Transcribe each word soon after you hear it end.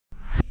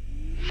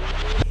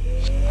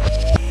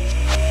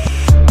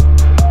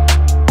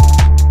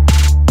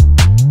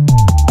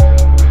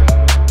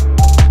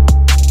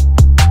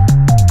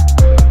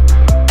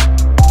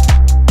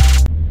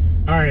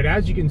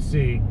can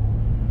see,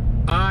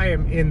 I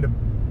am in the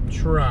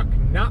truck,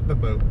 not the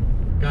boat.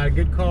 Got a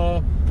good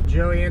call.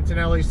 Joey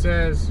Antonelli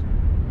says,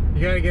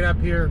 you gotta get up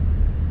here.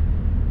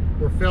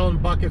 We're filling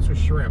buckets with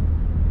shrimp.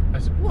 I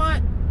said,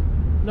 what?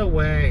 No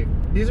way.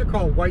 These are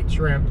called white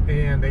shrimp,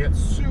 and they got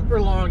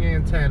super long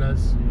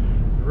antennas.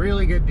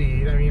 Really good to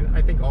eat. I mean,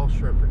 I think all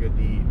shrimp are good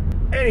to eat.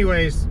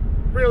 Anyways,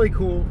 really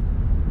cool.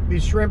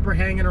 These shrimp are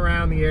hanging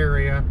around the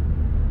area.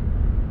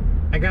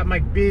 I got my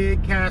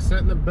big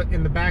Castnet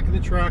in the back of the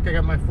truck. I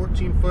got my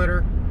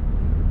 14-footer.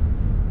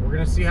 We're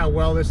gonna see how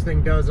well this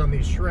thing does on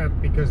these shrimp,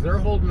 because they're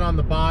holding on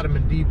the bottom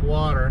in deep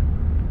water.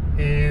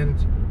 And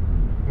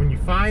when you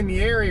find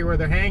the area where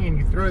they're hanging,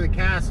 you throw the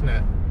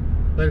Castnet.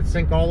 Let it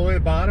sink all the way to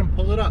the bottom,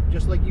 pull it up,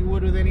 just like you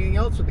would with anything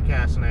else with the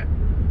Castnet.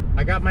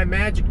 I got my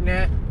magic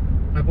net,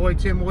 my boy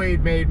Tim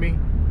Wade made me.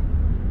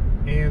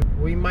 And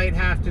we might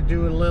have to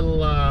do a little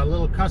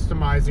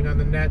customizing on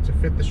the net to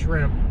fit the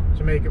shrimp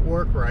to make it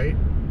work right,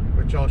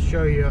 which I'll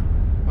show you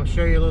a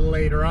little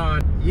later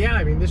on. Yeah,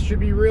 I mean, this should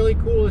be really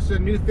cool. This is a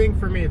new thing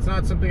for me. It's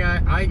not something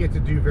I get to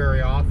do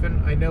very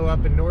often. I know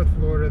up in North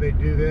Florida they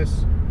do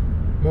this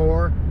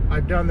more.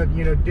 I've done the,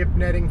 you know, dip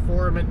netting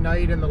for them at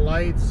night in the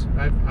lights.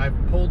 I've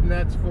pulled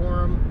nets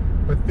for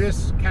them, but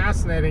this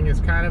cast netting is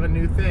kind of a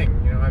new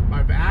thing. You know,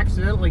 I've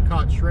accidentally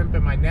caught shrimp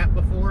in my net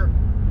before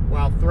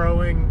while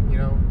throwing, you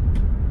know,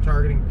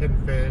 targeting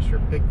pinfish or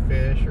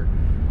pigfish or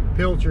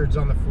pilchards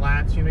on the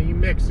flats. You know, you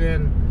mix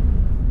in,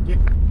 get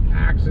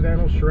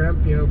accidental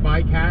shrimp, you know,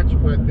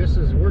 bycatch, but this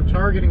is, we're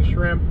targeting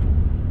shrimp,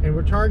 and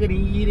we're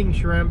targeting eating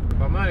shrimp.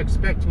 I'm not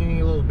expecting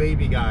any little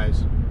baby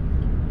guys.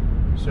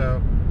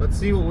 So let's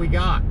see what we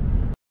got.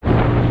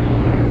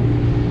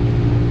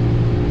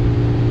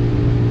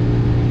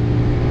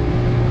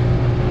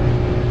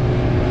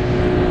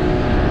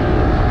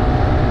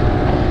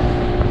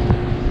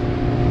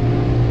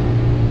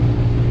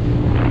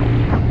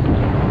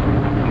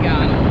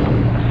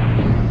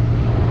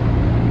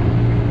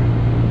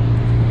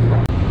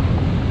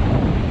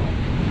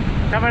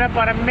 Coming up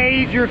on a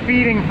major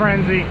feeding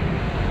frenzy.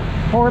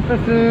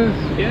 Porpoises.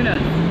 Tuna.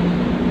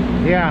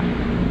 Yeah,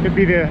 could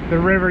be the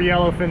river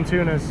yellowfin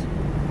tunas.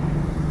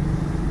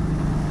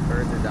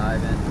 Birds are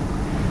diving.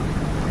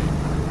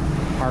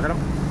 Marking them.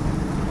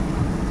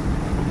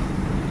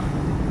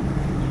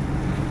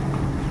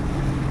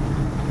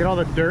 Get all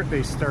the dirt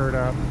they stirred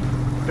up.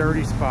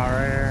 Dirty spot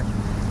right here.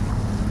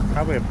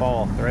 Probably a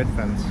ball, the red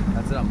fins.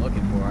 That's what I'm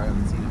looking for. I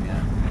haven't seen them yet.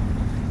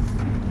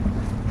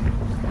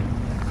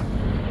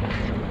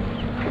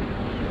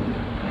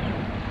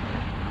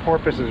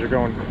 Porpoises are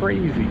going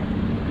crazy.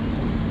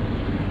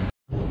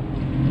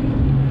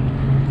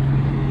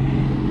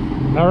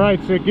 All right,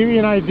 so to give you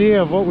an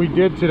idea of what we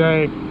did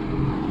today,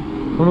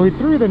 when we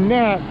threw the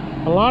net,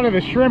 a lot of the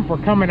shrimp were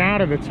coming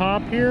out of the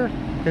top here,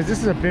 because this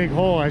is a big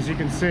hole, as you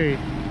can see.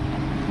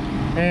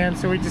 And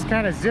so we just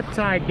kind of zip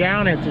tied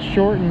down it to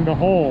shorten the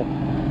hole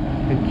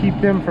and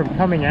keep them from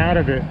coming out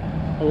of it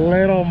a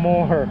little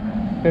more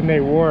than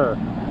they were.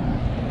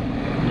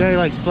 Jay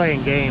likes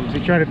playing games. He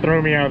tried to throw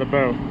me out of the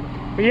boat.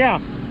 But yeah,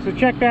 so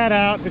check that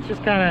out. It's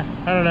just kind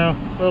of, I don't know,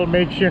 a little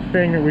makeshift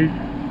thing that we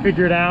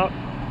figured out.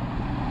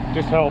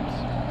 Just helps.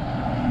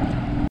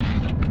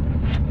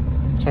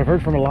 So I've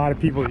heard from a lot of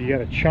people that you got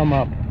to chum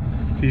up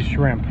these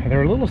shrimp.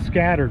 They're a little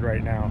scattered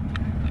right now.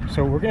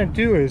 So what we're going to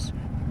do is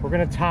we're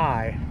going to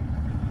tie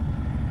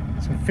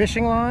some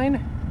fishing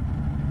line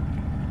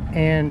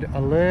and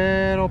a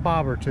little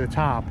bobber to the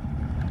top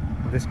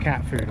of this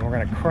cat food. And we're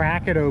going to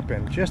crack it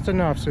open just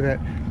enough so that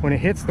when it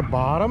hits the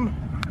bottom,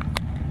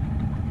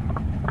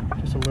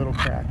 just a little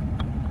crack.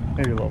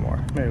 Maybe a little more.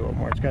 Maybe a little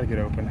more. It's got to get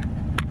open.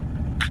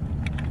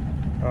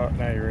 Oh,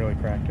 now you really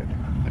cracked it.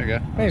 There you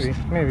go.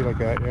 Maybe like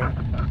that, yeah.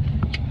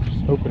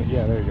 Just open it.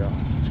 Yeah, there you go.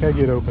 It's got to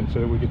get open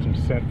so that we get some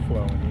scent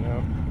flowing, you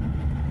know?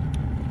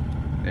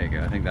 There you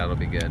go. I think that'll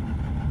be good.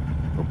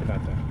 Open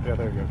that thing. Yeah,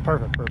 there you go.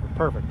 Perfect.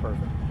 All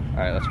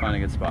right, let's find a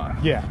good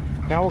spot. Yeah.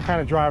 Now we'll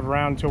kind of drive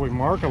around until we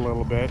mark a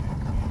little bit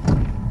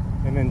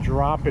and then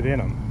drop it in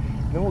them.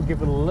 And then we'll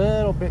give it a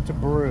little bit to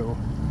brew,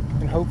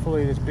 and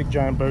hopefully this big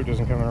giant boat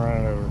doesn't come and run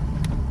it over.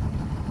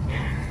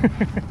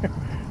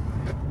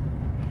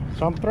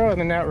 So I'm throwing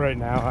the net right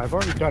now. I've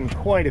already done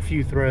quite a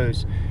few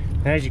throws.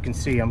 And as you can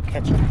see, I'm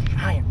catching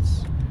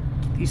giants.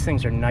 These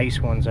things are nice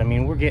ones. I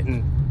mean, we're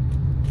getting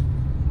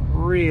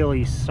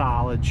really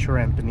solid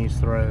shrimp in these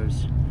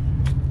throws.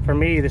 For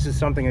me, this is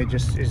something that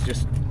is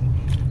just,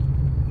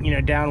 you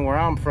know, down where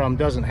I'm from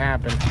doesn't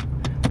happen.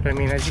 But I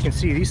mean, as you can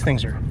see, these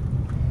are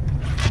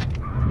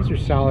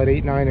solid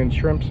 8-9 inch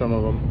shrimp, some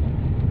of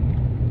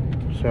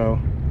them. So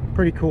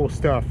pretty cool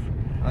stuff.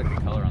 I like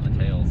the color on the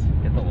tails.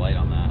 Get the light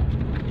on that.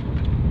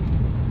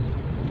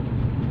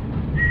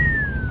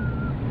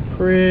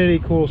 Pretty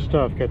cool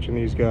stuff catching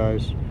these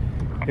guys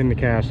in the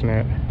cast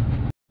net.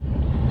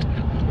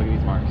 Look at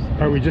these marks. All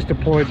right, we just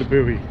deployed the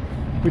buoy.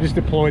 We just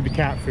deployed the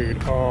cat food.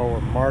 Oh,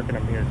 we're marking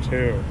them here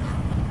too.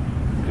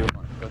 Do it,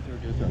 Mark. Go through,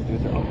 do a throw. Do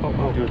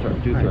a throw.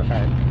 Do a throw. All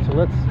right. So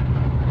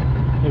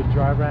let's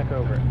drive back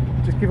over it.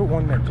 Just give it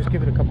 1 minute. Just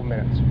give it a couple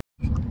minutes.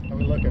 How are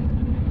we looking?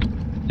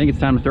 I think it's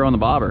time to throw on the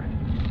bobber.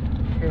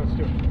 Okay, let's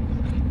do it.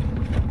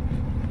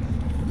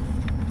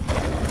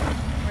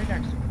 Right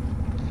next to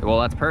it. Well,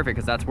 that's perfect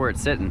because that's where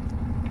it's sitting.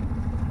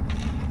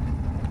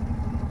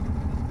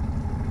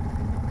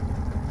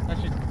 That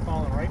should be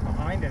falling right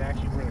behind it,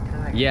 actually, where the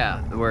current is.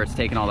 Yeah, where it's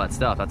taking all that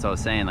stuff. That's what I was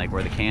saying, like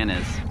where the can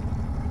is.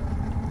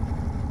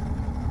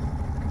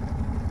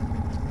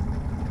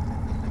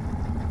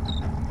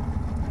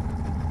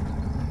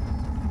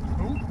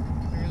 Oh,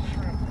 there's a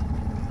shrimp.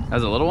 That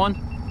was a little one?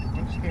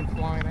 One just came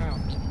flying out.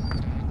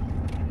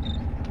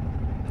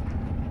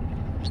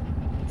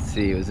 Let's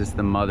see, was this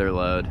the mother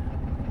load?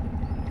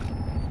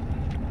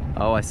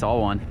 Oh, I saw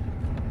one.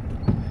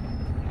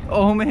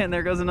 Oh man,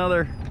 there goes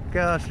another.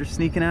 Gosh, they're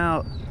sneaking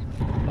out.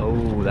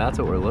 Oh, that's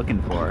what we're looking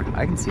for.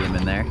 I can see him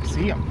in there.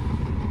 See him.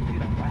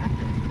 Dude, I whacked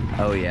him.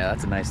 Oh yeah,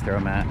 that's a nice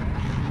throw, Matt.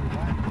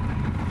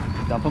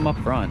 Dump him up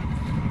front.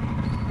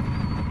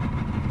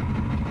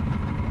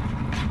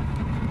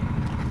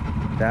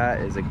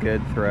 That is a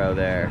good throw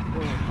there.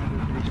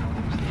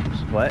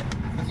 What?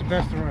 That's the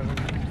best throw I've ever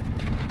done.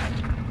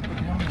 Look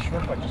at how many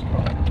shrimp I just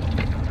caught.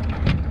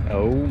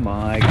 Oh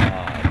my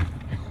God.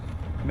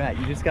 Matt,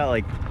 you just got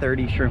like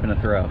 30 shrimp in a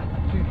throw.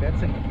 Dude,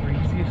 that's the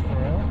craziest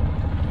throw.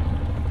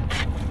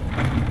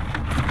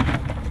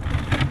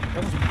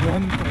 That was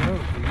one throw,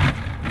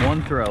 dude.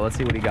 One throw. Let's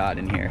see what he got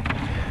in here.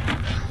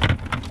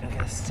 Look at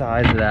the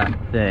size of that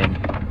thing.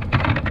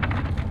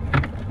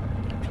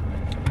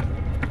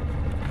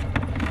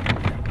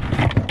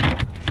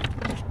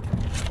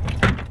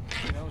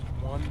 That was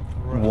one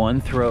throw. One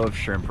throw of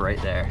shrimp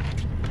right there.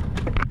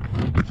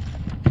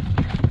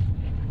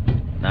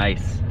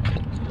 Nice.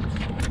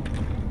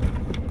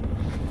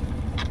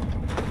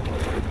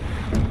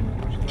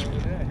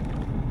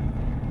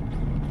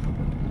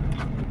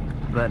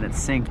 Letting it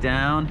sink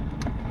down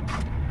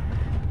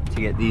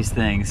to get these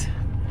things.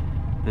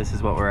 This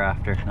is what we're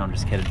after. No, I'm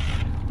just kidding.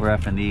 We're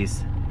after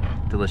these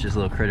delicious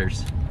little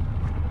critters.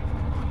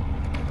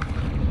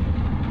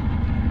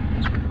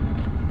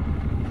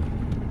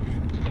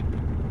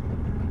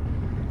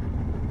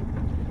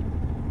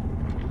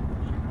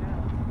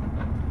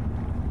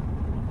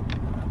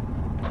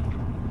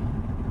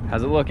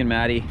 How's it looking,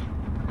 Maddie?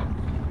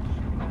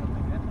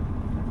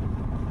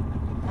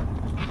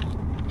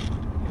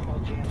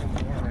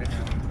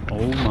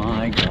 Oh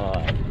my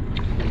God.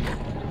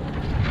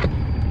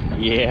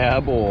 Yeah,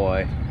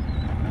 boy.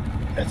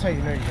 That's how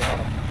you know you got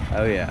him.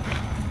 Oh yeah.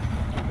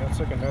 That's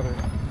like another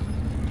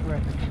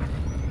record.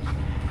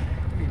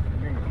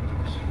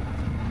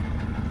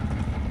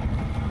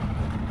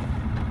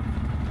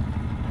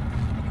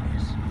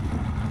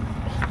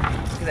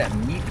 Look at that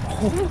meat.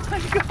 Oh my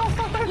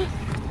God.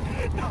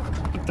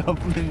 Dump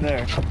him in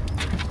there.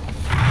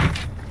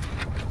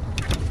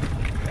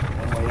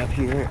 One way up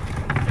here.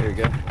 There you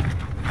go.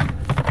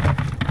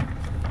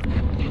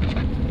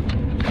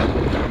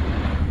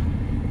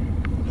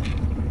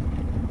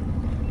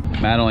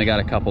 Matt only got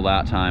a couple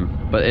that time,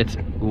 but it's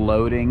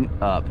loading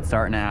up. It's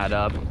starting to add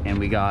up, and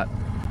we got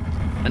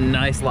a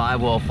nice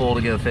live well full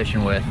to go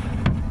fishing with.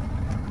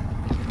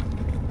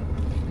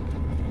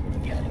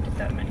 Yeah, I didn't get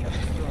that many.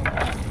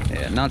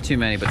 Yeah, not too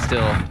many, but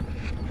still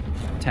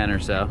 10 or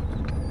so.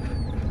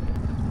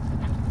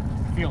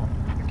 Feel them.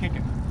 They're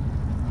kicking.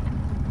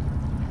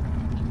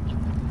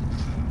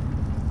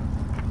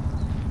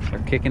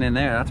 They're kicking in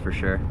there, that's for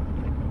sure.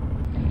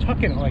 I'm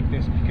tucking it like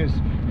this because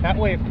that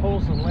way it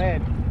pulls the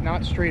lead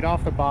not straight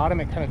off the bottom,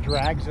 it kind of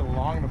drags it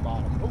along the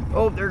bottom.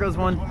 Oh, there goes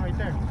one. There's one right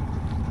there.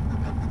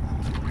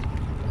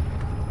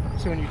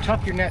 So when you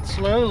tuck your net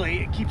slowly,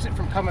 it keeps it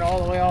from coming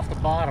all the way off the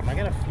bottom. I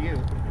got a few.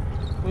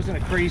 It wasn't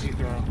a crazy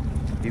throw.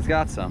 He's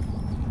got some.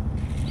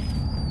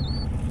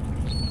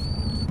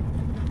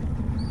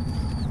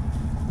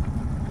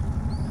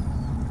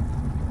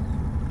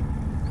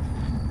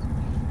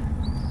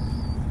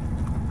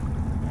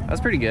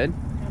 That's pretty good.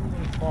 Got a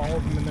little ball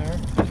of them in there.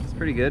 It's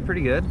pretty good,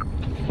 pretty good.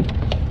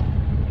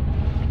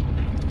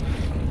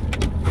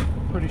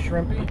 Pretty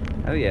shrimpy.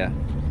 Oh yeah,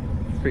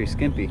 it's pretty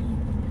skimpy.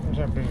 Where's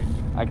that bait?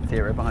 I can see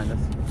it right behind us.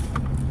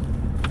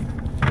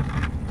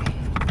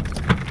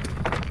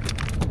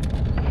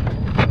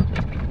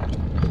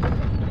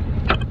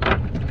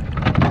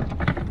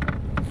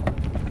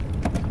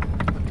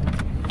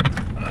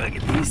 Look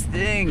at these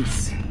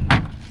things.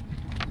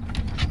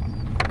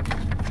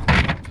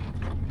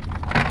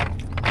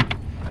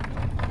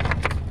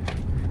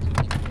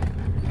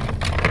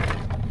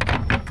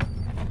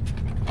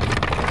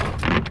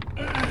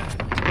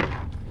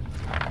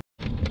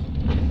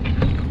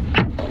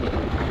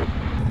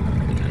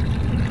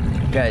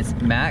 Guys,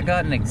 Matt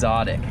got an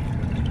exotic.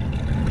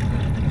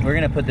 We're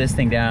gonna put this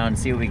thing down and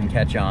see what we can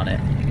catch on it.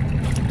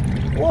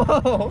 Whoa!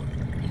 Oh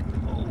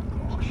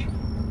gosh.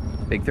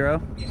 Big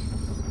throw? Yeah.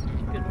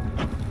 Good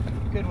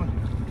one. Good one.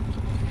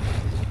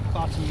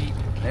 Lots of meat.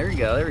 There we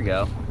go, there we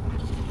go.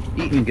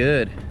 Eating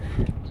good.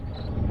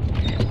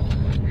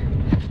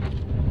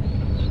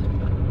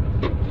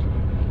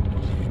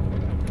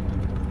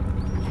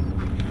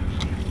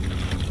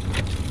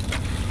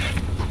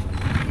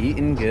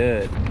 Eating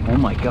good. Oh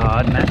my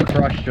God, Matt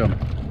crushed him.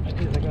 I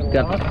got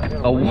Got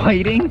a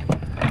whiting.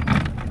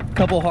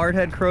 Couple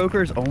hardhead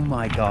croakers. Oh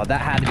my God,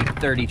 that had to be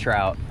 30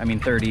 trout. I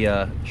mean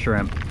 30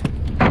 shrimp.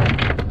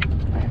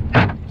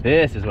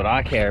 This is what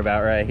I care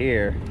about right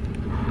here.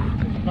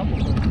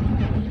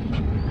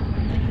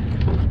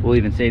 We'll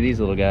even save these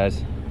little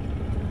guys.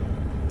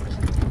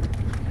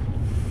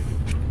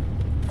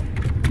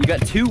 You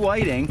got 2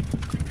 whiting.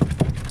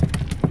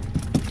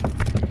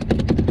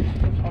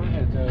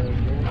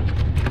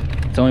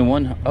 It's only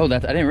one. Oh,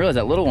 that's, I didn't realize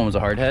that little one was a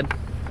hardhead.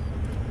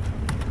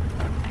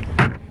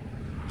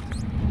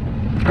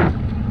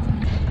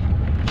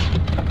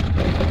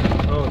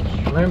 Oh,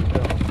 shrimp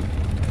though.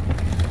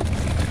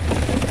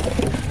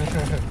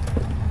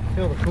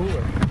 Fill the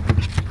cooler.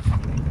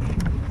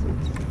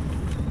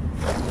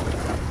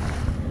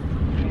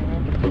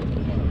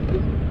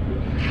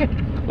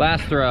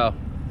 Last throw.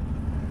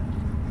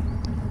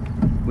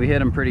 We hit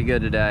them pretty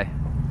good today.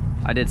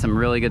 I did some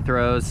really good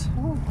throws.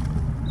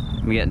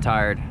 I'm getting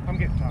tired. I'm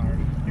getting tired.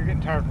 You're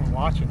getting tired from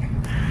watching.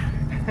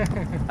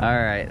 All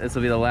right, this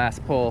will be the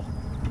last pull.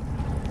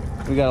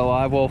 We got a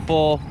live well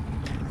full.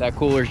 That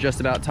cooler's just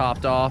about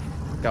topped off.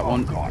 Got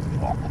one. God.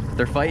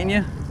 They're fighting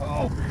you?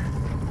 Oh.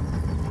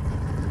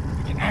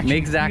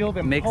 Make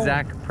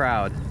Zach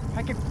proud.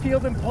 I can feel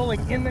them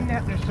pulling in the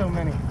net. There's so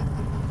many.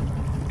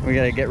 We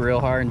gotta get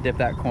real hard and dip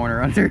that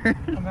corner under.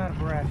 I'm out of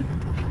breath.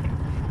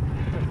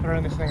 I've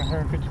thrown this thing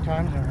 150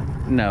 times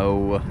already.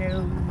 No.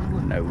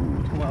 No.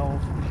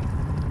 12.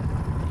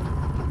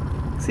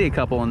 See a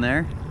couple in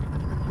there.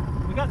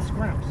 We got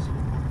scrimps.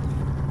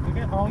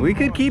 We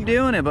could keep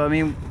doing it, but I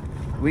mean,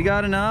 we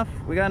got enough.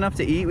 We got enough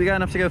to eat. We got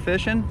enough to go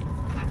fishing.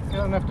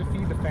 Got enough to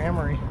feed the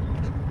family.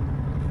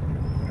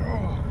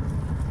 Oh.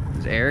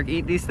 Does Eric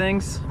eat these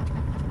things?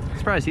 I'm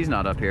surprised he's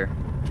not up here.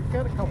 He's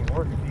got to come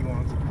work if he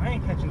wants. I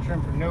ain't catching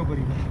shrimp for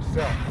nobody but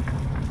myself.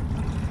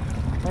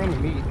 I'm the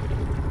meat.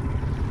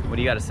 What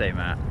do you got to say,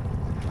 Matt?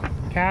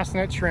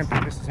 Castnet shrimp.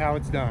 This is how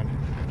it's done.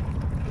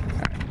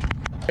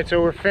 All right,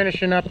 so we're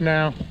finishing up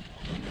now.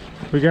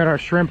 We got our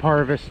shrimp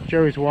harvest.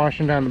 Joey's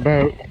washing down the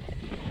boat.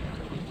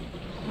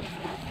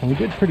 And we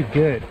did pretty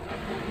good.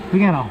 We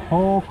got a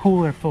whole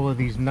cooler full of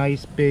these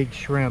nice big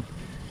shrimp.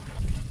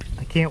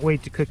 I can't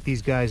wait to cook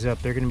these guys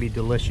up. They're going to be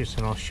delicious,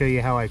 and I'll show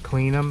you how I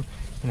clean them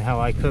and how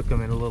I cook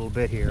them in a little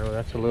bit here. Oh,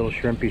 that's a little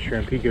shrimpy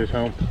shrimp. He goes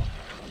home.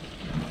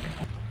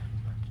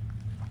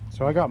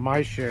 So I got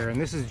my share,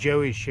 and this is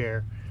Joey's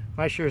share.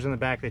 My share is in the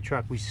back of the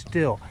truck. We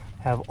still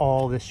have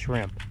all this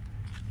shrimp.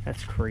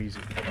 That's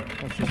crazy.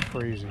 That's just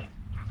crazy.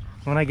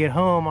 When I get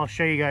home, I'll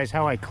show you guys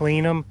how I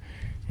clean them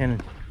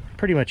and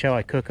pretty much how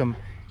I cook them.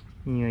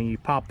 You know, you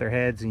pop their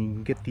heads and you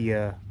can get the,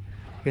 I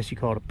guess you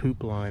call it a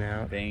poop line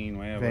out. Vein,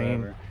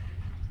 whatever.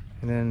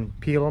 And then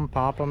peel them,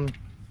 pop them,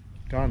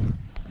 done.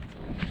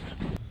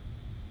 I'm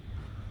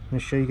gonna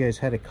show you guys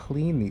how to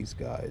clean these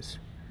guys,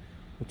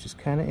 which is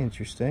kind of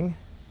interesting.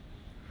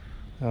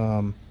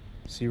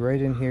 See,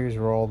 right in here is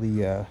where all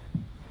the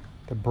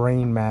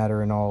brain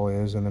matter and all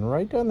is, and then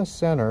right down the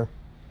center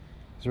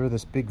is where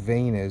this big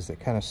vein is that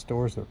kind of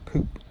stores their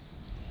poop.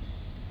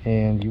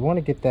 And you want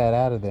to get that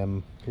out of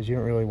them because you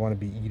don't really want to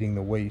be eating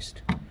the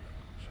waste.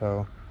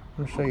 So I'm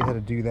going to show you how to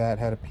do that,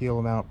 how to peel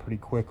them out pretty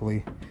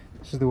quickly.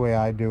 This is the way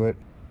I do it.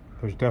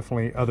 There's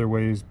definitely other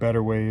ways,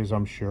 better ways,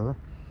 I'm sure.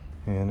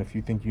 And if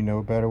you think you know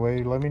a better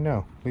way, let me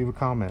know. Leave a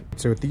comment.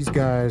 So with these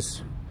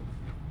guys,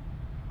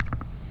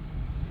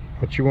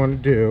 what you want to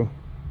do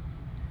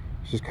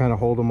is just kind of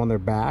hold them on their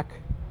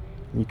back.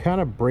 And you kind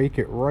of break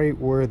it right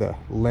where the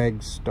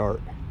legs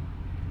start.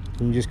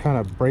 And you just kind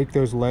of break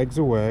those legs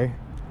away.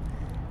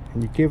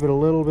 And you give it a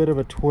little bit of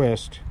a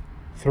twist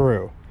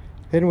through.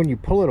 Then when you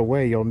pull it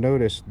away, you'll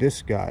notice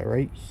this guy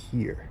right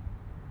here.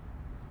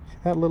 See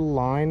that little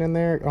line in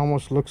there? It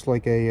almost looks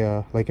like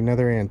a like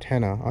another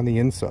antenna on the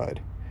inside.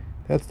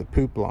 That's the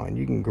poop line.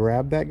 You can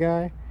grab that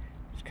guy,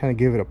 just kind of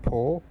give it a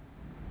pull,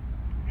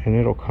 and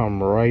it'll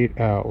come right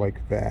out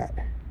like that.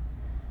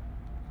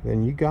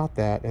 Then you got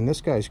that, and this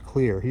guy's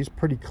clear. He's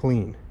pretty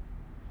clean.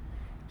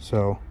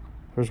 So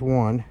there's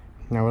one.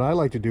 Now what I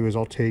like to do is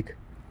I'll take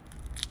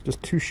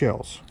just 2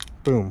 shells.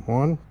 Boom,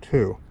 1,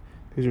 2.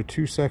 These are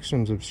 2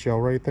 sections of shell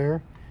right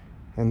there.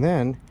 And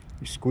then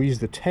you squeeze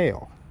the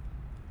tail.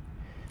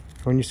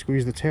 When you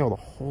squeeze the tail, the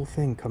whole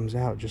thing comes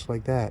out just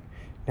like that.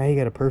 Now you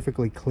got a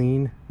perfectly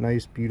clean,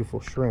 nice,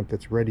 beautiful shrimp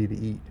that's ready to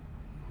eat.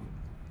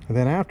 And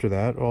then after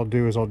that, what I'll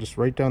do is I'll just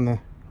right down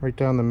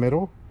the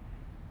middle,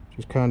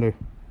 just kind of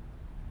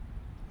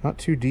not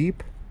too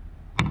deep,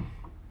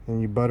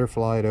 and you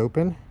butterfly it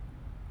open.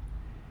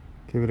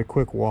 Give it a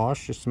quick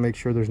wash just to make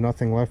sure there's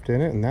nothing left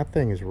in it, and that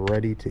thing is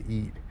ready to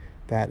eat.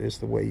 That is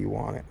the way you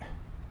want it.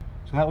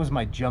 So that was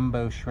my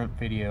jumbo shrimp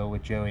video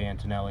with Joey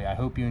Antonelli. I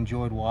hope you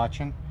enjoyed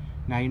watching.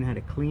 Now you know how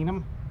to clean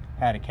them,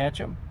 how to catch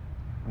them.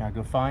 Now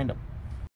go find them.